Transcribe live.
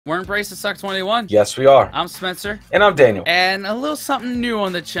We're in Brace of Suck 21. Yes, we are. I'm Spencer. And I'm Daniel. And a little something new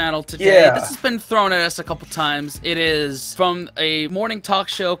on the channel today. Yeah. This has been thrown at us a couple times. It is from a morning talk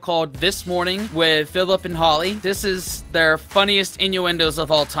show called This Morning with Philip and Holly. This is their funniest innuendos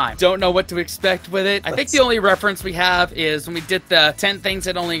of all time. Don't know what to expect with it. I think the only reference we have is when we did the 10 things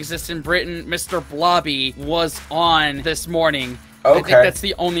that only exist in Britain, Mr. Blobby was on This Morning. Okay. I think that's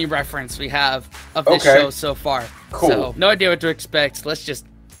the only reference we have of this show so far. Cool. So, no idea what to expect. Let's just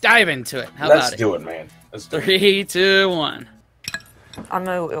dive into it. How about it? Let's do it, man. Let's do it. 3, 2, 1. I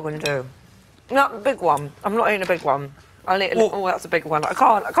know what you're going to do. Not a big one. I'm not eating a big one. I'll eat a little. Oh, that's a big one. I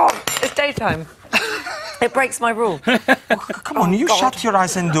can't. It's daytime. It breaks my rule. Oh, come on, you shut your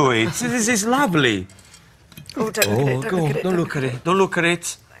eyes and do it. This is lovely. Oh, don't look at it. Don't look at it. Don't look at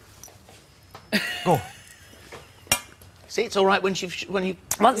it. Go. See, it's all right when you.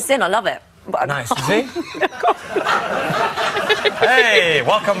 Once it's in, I love it. But Nice, see? Hey,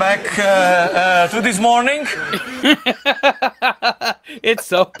 welcome back to This Morning. It's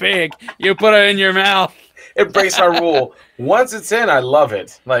so big. You put it in your mouth. It breaks our rule. Once it's in, I love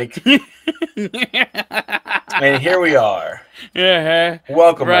it. Like, and here we are. Yeah.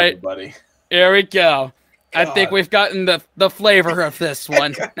 Welcome, everybody. Here we go. God. I think we've gotten the flavor of this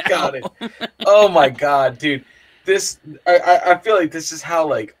one. Got it. Oh my God, dude. This, I feel like this is how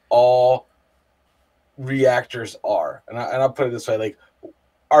like all reactors are, and I'll put it this way: like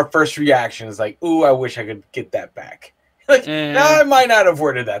our first reaction is like, "Ooh, I wish I could get that back." Like, now I might not have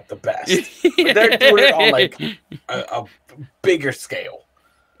worded that the best, but they're doing it on like a bigger scale.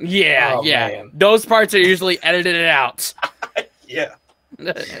 Yeah, oh, yeah. Man. Those parts are usually edited out. Yeah.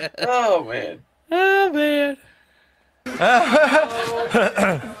 Oh man. Oh man.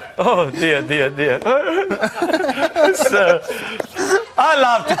 Oh dear. So, I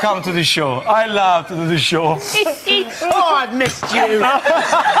love to come to the show. I love to do the show. Oh, I've missed you.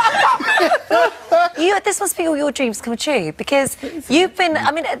 This must be all your dreams come true, because you've been.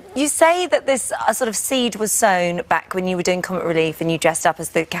 I mean, you say that this sort of seed was sown back when you were doing Comic Relief and you dressed up as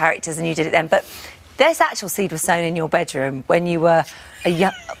the characters and you did it then. But this actual seed was sown in your bedroom when you were a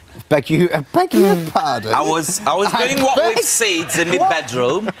young. Beg your pardon. I was doing what with seeds in my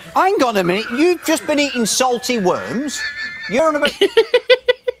bedroom. Hang on a minute. You've just been eating salty worms. You're on about.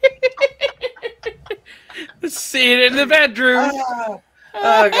 See it in the bedroom.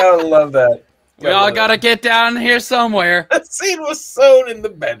 I gotta love that. We all gotta get down here somewhere. That seed was sown in the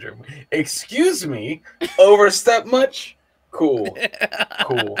bedroom. Excuse me. Overstep much? Cool.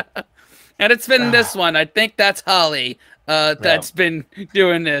 Cool. And it's been this one. I think that's Holly. That's been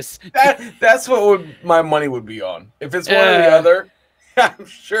doing this. That's what my money would be on. If it's one or the other, I'm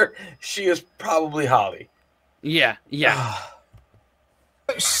sure she is probably Holly. Yeah.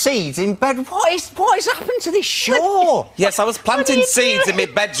 Seeds in bed. What is happened to this show? Yes, I was planting seeds in my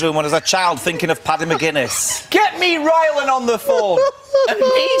bedroom when I was a child, thinking of Paddy McGuinness. Get me Rylan on the phone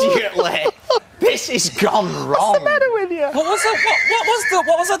immediately. This has gone wrong. What's the matter with you? What was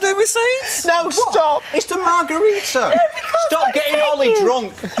I doing with seeds? No, stop. It's the margarita. Stop getting Ollie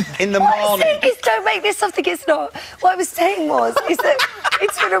drunk in the morning. Don't make this something it's not. What I was saying is that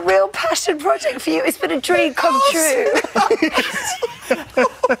it's been a real passion project for you. It's been a dream come true.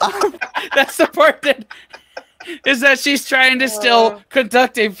 That's the part that is that she's trying to still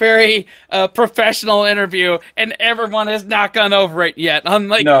conduct a very professional interview, and everyone has not gone over it yet. I'm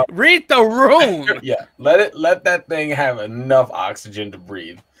like, no. Read the room. Yeah, let that thing have enough oxygen to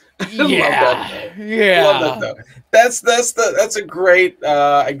breathe. Yeah, Love that, that's a great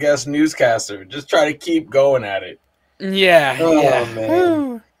I guess newscaster. Just try to keep going at it. Yeah.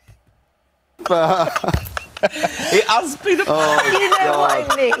 Man. It has been a you know what I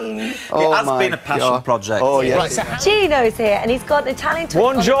mean? It has been a passion project. Oh, yes. Right, Gino's here, and he's got Italian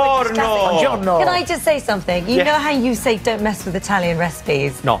twist. Buongiorno. Can I just say something? You know how you say don't mess with Italian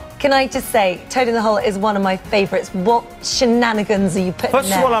recipes? No. Can I just say, Toad in the Hole is one of my favourites. What shenanigans are you putting First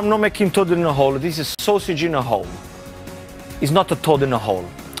there? of all, I'm not making toad in a hole. This is sausage in a hole. It's not a toad in a hole.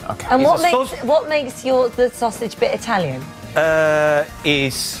 Okay. And what makes the sausage bit Italian?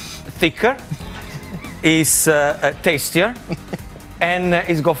 Is thicker. Is tastier, and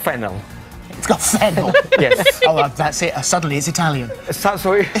it's got fennel. It's got fennel? Yes. Oh, that's it. Suddenly it's Italian.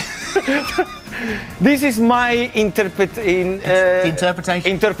 Sorry. This is my interpretation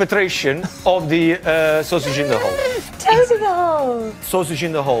of the sausage in the hole. Toad in the Hole. Sausage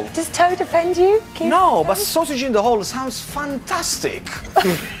in the hole. Does Toad offend you? No, but sausage in the hole sounds fantastic.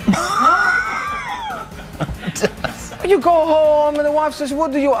 You go home and the wife says,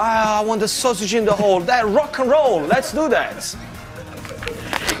 what do you... I want the sausage in the hole. That rock and roll. Let's do that.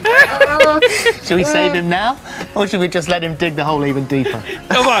 Should we save him now, or should we just let him dig the hole even deeper?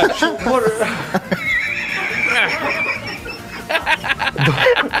 Come on.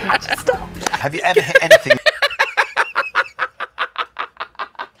 Have you ever hit anything?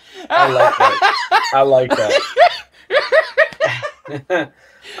 I like that. I like that.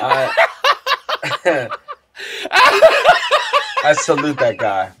 I salute that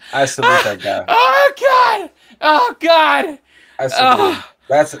guy. I salute that guy. Oh God! Oh God! I salute.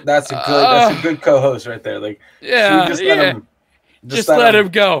 That's a good co-host right there. Like, Yeah, should we just let him. Just let him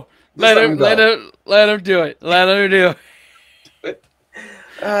go. Let him do it. Let him do it.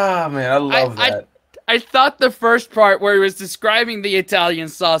 Oh man, I love that. I thought the first part where he was describing the Italian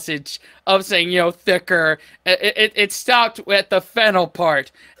sausage of saying, you know, thicker, it stopped at the fennel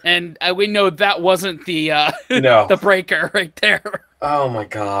part, and we know that wasn't the No. the breaker right there. Oh my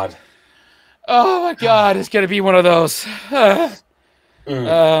God. Oh my God, it's gonna be one of those.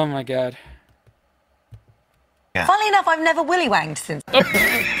 Oh my God. Yeah. Funnily enough, I've never willy wanged since.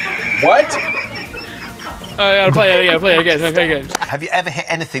 What? I gotta play it again. Okay, again. Have you ever hit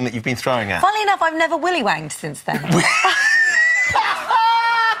anything that you've been throwing at? Funnily enough, I've never willy wanged since then.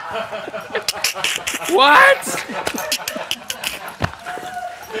 What?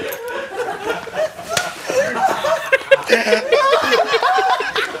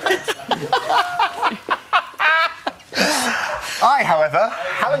 I, however,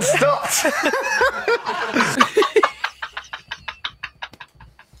 haven't stopped.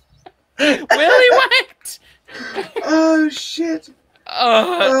 Willy wanked. Oh shit.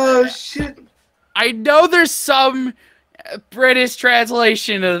 Oh shit. I know there's some British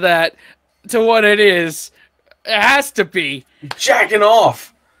translation of that to what it is. It has to be. Jacking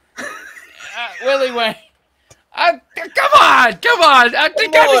off. Willy wank. Come on. There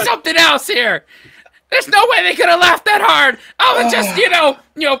gotta be something else here. There's no way they could have laughed that hard. I was just, you know,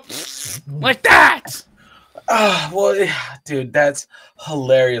 like that. Well, dude, that's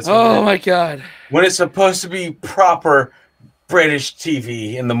hilarious. Oh my God. When it's supposed to be proper British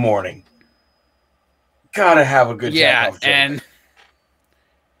TV in the morning. Gotta have a good jack-off joke. And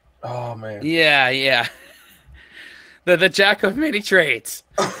oh man. yeah. The jack of many trades.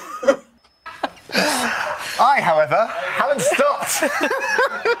 I, however, haven't stopped.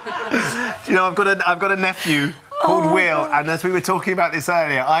 You know, I've got a nephew called Will, and as we were talking about this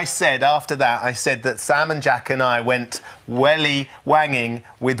earlier, I said that Sam and Jack and I went welly wanging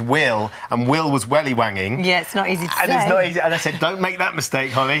with Will, and Will was welly wanging. Yeah, it's not easy to say. And it's not easy. And I said, don't make that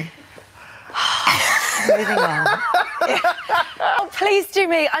mistake, Holly. Moving on. Oh, please do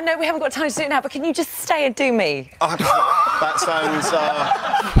me. I know we haven't got time to do it now, but can you just stay and do me? That sounds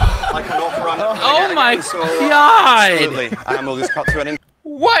like an offer on. Oh my God! Absolutely. And we'll just cut to an end.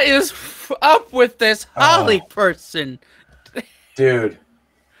 What is up with this Holly person? Dude.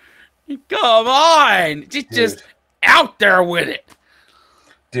 Come on! Just out there with it.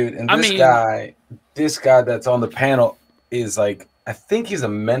 Dude, and this guy that's on the panel is like, I think he's a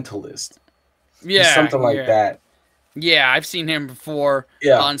mentalist. Yeah. He's something like that. Yeah, I've seen him before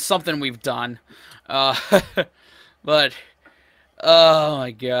on something we've done. But, oh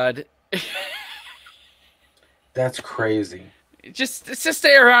my God. That's crazy. Just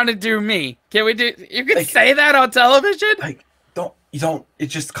stay around and do me. Can we do? You can say that on television. Like, you don't. It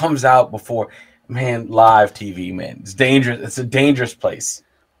just comes out before, man. Live TV, man. It's dangerous. It's a dangerous place.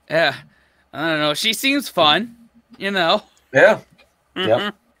 Yeah, I don't know. She seems fun, you know. Yeah.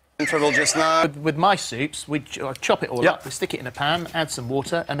 Yep. Interval just now. With my soups, we chop it all up, we stick it in a pan, add some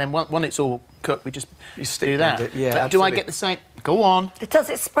water, and then when it's all cooked, we just do that. Yeah, but do I get the same? Go on.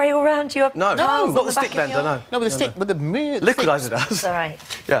 Does it spray all around you? No, not the stick bender, no. No, with the stick, with the Liquidizer does. It's all right.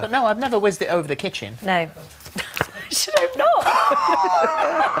 Yeah. But no, I've never whizzed it over the kitchen. No. I should hope not.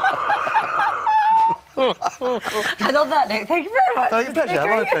 And on that note, thank you very much. My pleasure,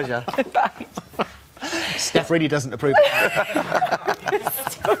 my pleasure. Bye. Steph really doesn't approve.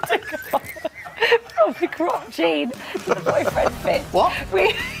 From the cropped jean to the boyfriend fit. What?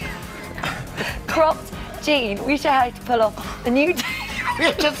 We cropped jean. We show how to pull off the new.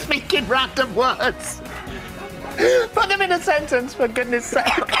 We're just speaking random words. Put them in a sentence, for goodness sake.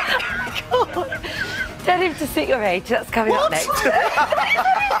 Tell him to suit your age. That's coming up next.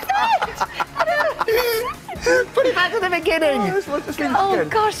 Put it back to the beginning. Oh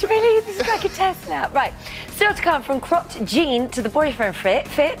gosh, really? This is like a test now. Right. Still to come, from cropped jean to the boyfriend fit.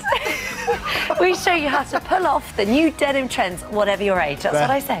 We show you how to pull off the new denim trends, whatever your age. That's what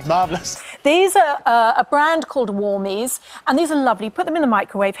I said. Marvellous. These are a brand called Warmies, and these are lovely. Put them in the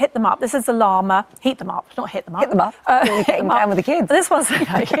microwave, hit them up. This is the llama. Heat them up, not hit them up. Hit them up. You're getting down with the kids. This one's,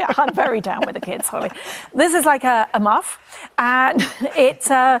 yeah, I'm very down with the kids, Holly. This is like a muff, and it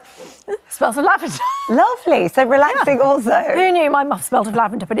smells of lavender. Lovely. So relaxing also. Who knew my muff smelled of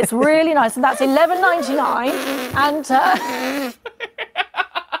lavender? But it's really nice, and that's $11.99. And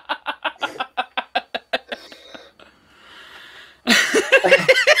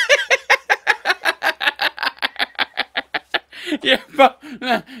Yeah, but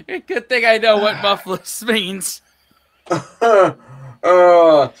good thing I know what muffless means. Good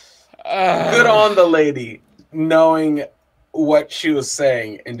on the lady knowing what she was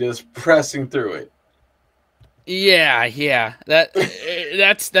saying and just pressing through it. Yeah.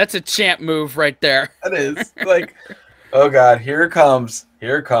 That's a champ move right there. That is like, oh God, here it comes.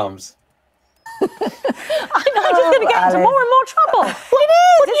 Here it comes. I know, I'm just going to get into more and more trouble. It is.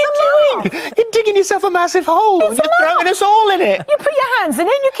 What are you doing? You're digging yourself a massive hole. You're throwing us all in it. You put your hands in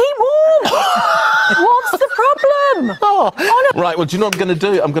it and you keep warm. What's the problem? Right, well, do you know what I'm going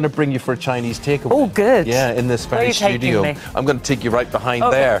to do? I'm going to bring you for a Chinese takeaway. Oh, good. Yeah, in this Where are very you taking studio. me? I'm going to take you right behind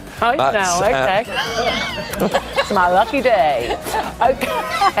there. Oh, no, okay. It's my lucky day. Okay.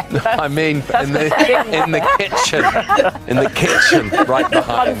 I mean, in the kitchen. In the kitchen, right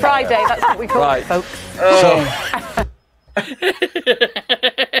behind. On Friday, that's what we call Right. it, folks.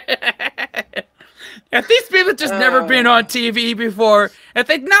 If these people just never been on TV before, if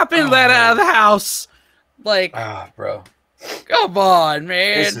they've not been let out of the house, like, Bro, come on,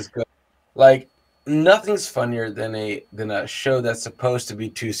 man. this is good. Like, nothing's funnier than a show that's supposed to be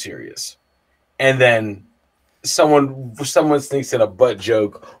too serious, and then someone thinks it a butt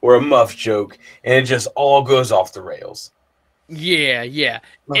joke or a muff joke, and it just all goes off the rails. Yeah.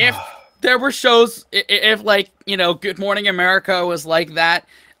 If there were shows, if like, you know, Good Morning America was like that,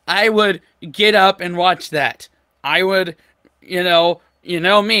 I would get up and watch that. I would, you know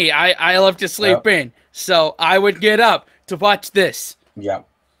me, I love to sleep in. So I would get up to watch this. Yeah.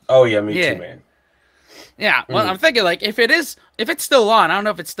 Oh yeah, me too, man. Yeah. Well, I'm thinking like if it's still on, I don't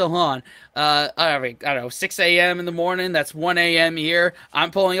know if it's still on. I don't know, 6 a.m. in the morning. That's 1 a.m. here. I'm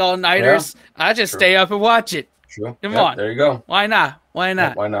pulling all nighters. Yeah. I just stay up and watch it. True. Come on. There you go. Why not? Why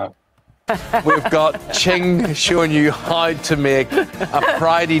not? Why not? We've got Ching showing you how to make a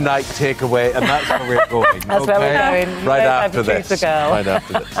Friday night takeaway, and that's where we're going. That's where we're going. Right Don't after ever choose this. a girl. Right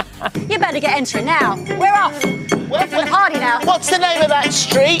after this. You better get entering now. We're off. We're for the party now. What's the name of that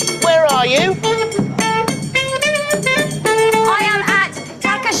street? Where are you? I am at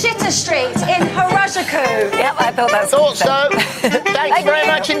Takashita Street in Harajuku. Yep, I thought that's Thought so. Thanks very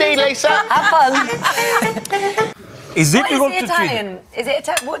much indeed, Lisa. Have fun. Is it What is the Italian? Is it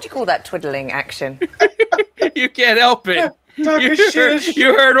what do you call that twiddling action? You can't help it.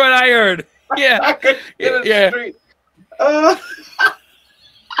 You heard what I heard. Yeah. Yeah.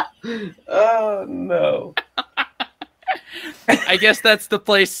 Oh no. I guess that's the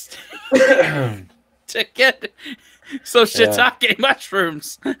place to get so shiitake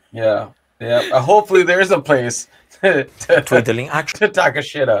mushrooms. Yeah. Hopefully there's a place to Twiddling action. to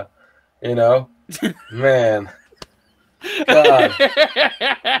Takashita. You know, man. God.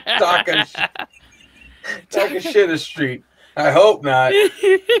 Takashita Street. I hope not.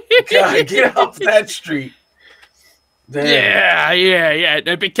 God, get off that street. Damn. Yeah.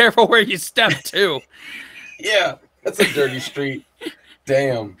 Now be careful where you step too. Yeah, that's a dirty street.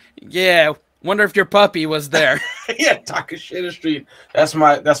 Damn. Yeah. Wonder if your puppy was there. Yeah, Takashita Street. That's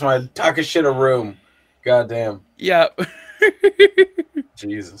my Takashita room. God damn. Yeah.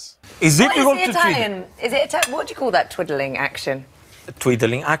 Jesus. Is it What is the Italian? Is it what do you call that twiddling action?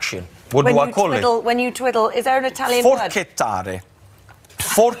 Twiddling action. What do I call it? When you twiddle, is there an Italian word? Forchettare.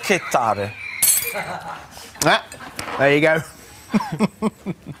 Forchettare. There you go.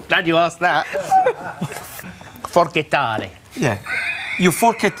 Glad you asked that. Forchettare. Yeah. You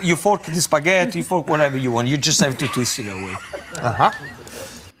fork the spaghetti, you fork whatever you want. You just have to twist it away.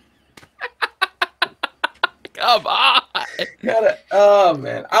 Come on. Oh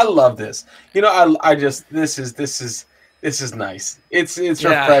man, I love this. You know, I just this is nice. It's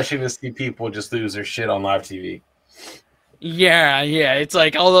refreshing to see people just lose their shit on live TV. Yeah. It's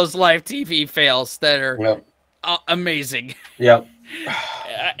like all those live TV fails that are amazing. Yep.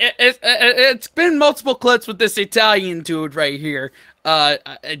 It's been multiple clips with this Italian dude right here.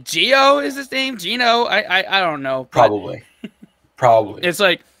 Gio is his name? Gino? I don't know. Probably. It's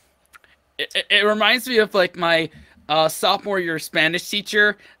like it reminds me of like my sophomore year Spanish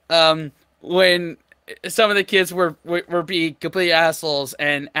teacher when some of the kids were being complete assholes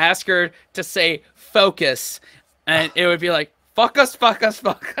and ask her to say focus, and it would be like fuck us, fuck us,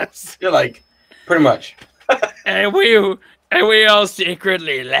 fuck us. You're like, pretty much. and we all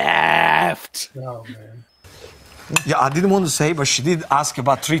secretly laughed. Oh man. Yeah, I didn't want to say, but she did ask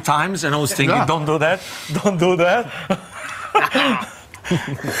about 3 times, and I was thinking, don't do that, don't do that.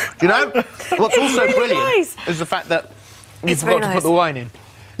 You know, what's also really brilliant nice. is the fact that you It's forgot very to nice. put the wine in.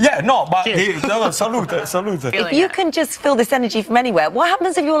 Yeah, no, but salute, salute. If you can just feel this energy from anywhere, what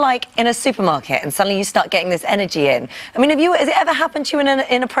happens if you're like in a supermarket and suddenly you start getting this energy in? I mean, has it ever happened to you in an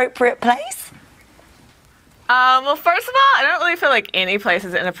inappropriate place? Well, first of all, I don't really feel like any place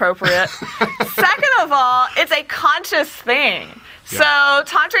is inappropriate. Second of all, it's a conscious thing. So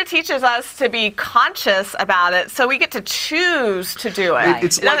Tantra teaches us to be conscious about it, so we get to choose to do it. Right.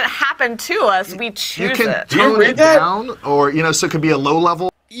 It doesn't happen to us, we You choose can it. tone it down, or, you know, so it could be a low level.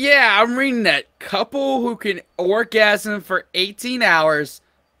 Yeah, I'm reading that. Couple who can orgasm for 18 hours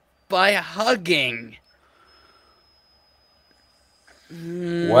by hugging.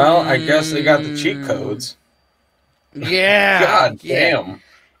 Well, I guess they got the cheat codes. Yeah. God yeah. damn.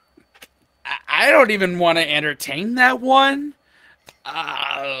 I don't even want to entertain that one.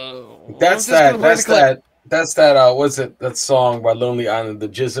 That's that. What's it? That song by Lonely Island, "The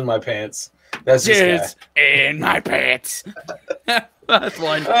Jizz in My Pants." That's this guy. Jizz in my pants. That's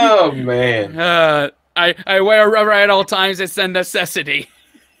one. Oh man. I wear rubber at all times. It's a necessity.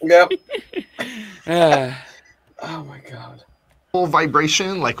 Yep. Oh my god. Full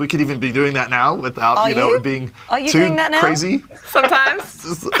vibration, like we could even be doing that now without Are you know you? it being Are you too doing that now? crazy. Sometimes.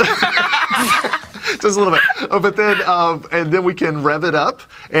 Just a little bit. But then and then we can rev it up.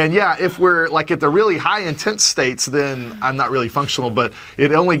 And yeah, if we're like at the really high intense states, then I'm not really functional, but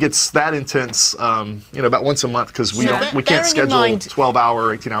it only gets that intense you know, about once a month because we can't bearing in schedule mind-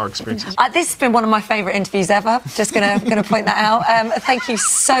 12-hour, 18-hour experiences. This has been one of my favourite interviews ever. Just gonna point that out. Thank you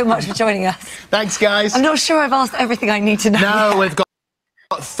so much for joining us. Thanks, guys. I'm not sure I've asked everything I need to know. No, we've got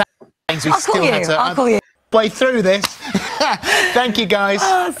things we I'll still call you. had to I'll call you. play through this. Thank you, guys.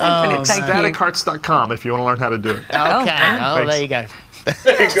 Oh, so brilliant. Thank you. Staticcarts.com if you want to learn how to do it. Okay. Oh, there you go.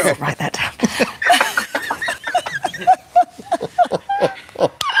 There you go. Write that down.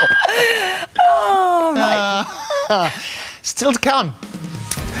 Oh, right. Still to come.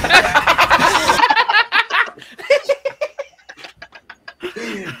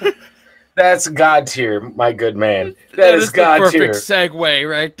 That's God tier, my good man. That is is God the tier. perfect segue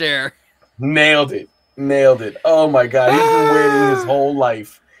right there. Nailed it. Nailed it. Oh my God. He's been waiting his whole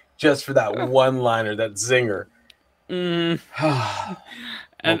life just for that one liner, that zinger. And I'm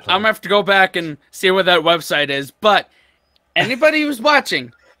gonna have to go back and see what that website is. But anybody who's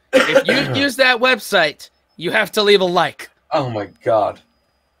watching, if you use that website, you have to leave a like. Oh my God.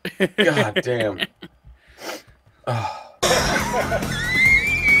 God damn. Oh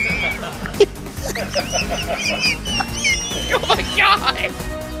my God!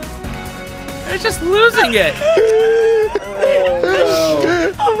 They're just losing it.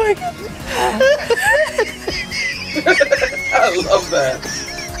 Oh my God. I love that.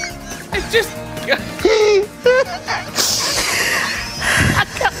 It's just.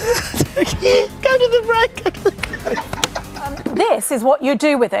 Go to the break. This is what you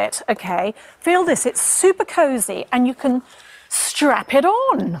do with it, okay? Feel this, it's super cozy and you can strap it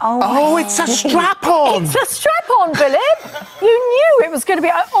on. Oh, it's a strap-on. It's a strap-on, Philip. You knew it was going to be.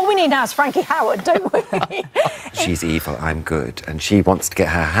 All we need now is Frankie Howard, don't we? She's evil, I'm good, and she wants to get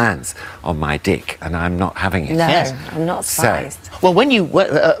her hands on my dick, and I'm not having it. No, Yes. I'm not surprised. Well, when you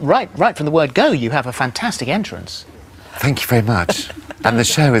right from the word go, you have a fantastic entrance. Thank you very much, and the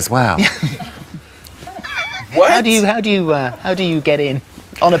show as well. What? How do you get in?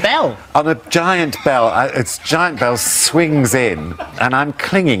 On a bell? On a giant bell, its giant bell swings in, and I'm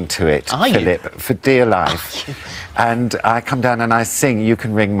clinging to it, Are you? Philip, for dear life. And I come down and I sing, "You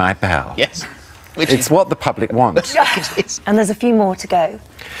Can Ring My Bell." Yes. Which It's what the public want. And there's a few more to go.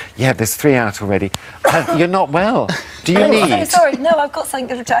 Yeah, there's 3 out already. You're not well. Do you Oh, need? sorry, no, I've got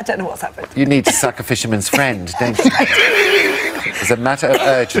something. I don't know what's happened. You need to suck a fisherman's friend, don't you? It's a matter of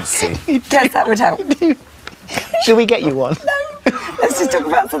urgency. Yes, that would help. Shall we get you one? Let's just talk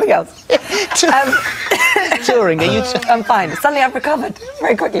about something else. Touring? Are you? I'm fine. Suddenly I've recovered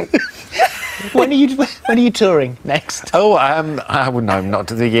very quickly. When are you touring next? Oh, no, not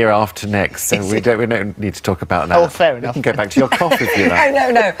the year after next. So we don't need to talk about that. Oh, fair enough. We can go back to your cough if you like.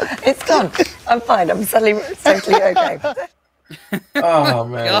 No, it's gone. I'm fine. I'm suddenly totally okay. Oh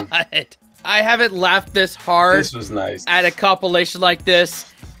man. God. I haven't laughed this hard This was nice. at a compilation like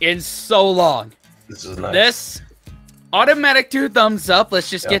this in so long. This was nice. This automatic 2 thumbs up. Let's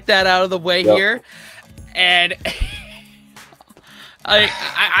just get that out of the way here. And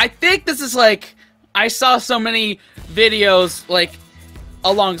I think this is like, I saw so many videos like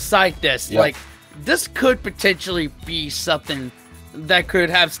alongside this. Yep. Like this could potentially be something that could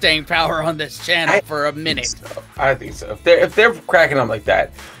have staying power on this channel for a minute. I think so. If they're cracking up like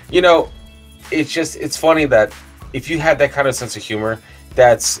that, you know, it's funny that if you had that kind of sense of humor,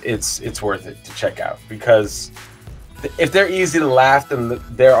 it's worth it to check out, because if they're easy to laugh, then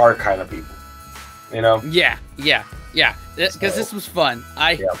there are kind of people, you know. Yeah. Because this was fun.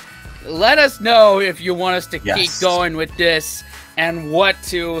 Let us know if you want us to keep going with this and what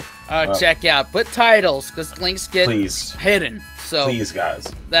to check out. Put titles, because links get hidden. So please,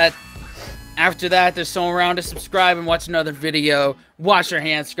 guys. That after that, there's someone around to subscribe and watch another video. Wash your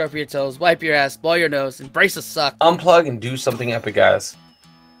hands, scrub your toes, wipe your ass, blow your nose, embrace the suck. Unplug and do something epic, guys.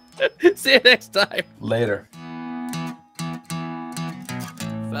 See you next time. Later.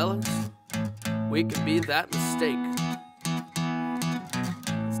 Fellas, we can be that mistake.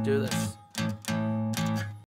 Let's do this.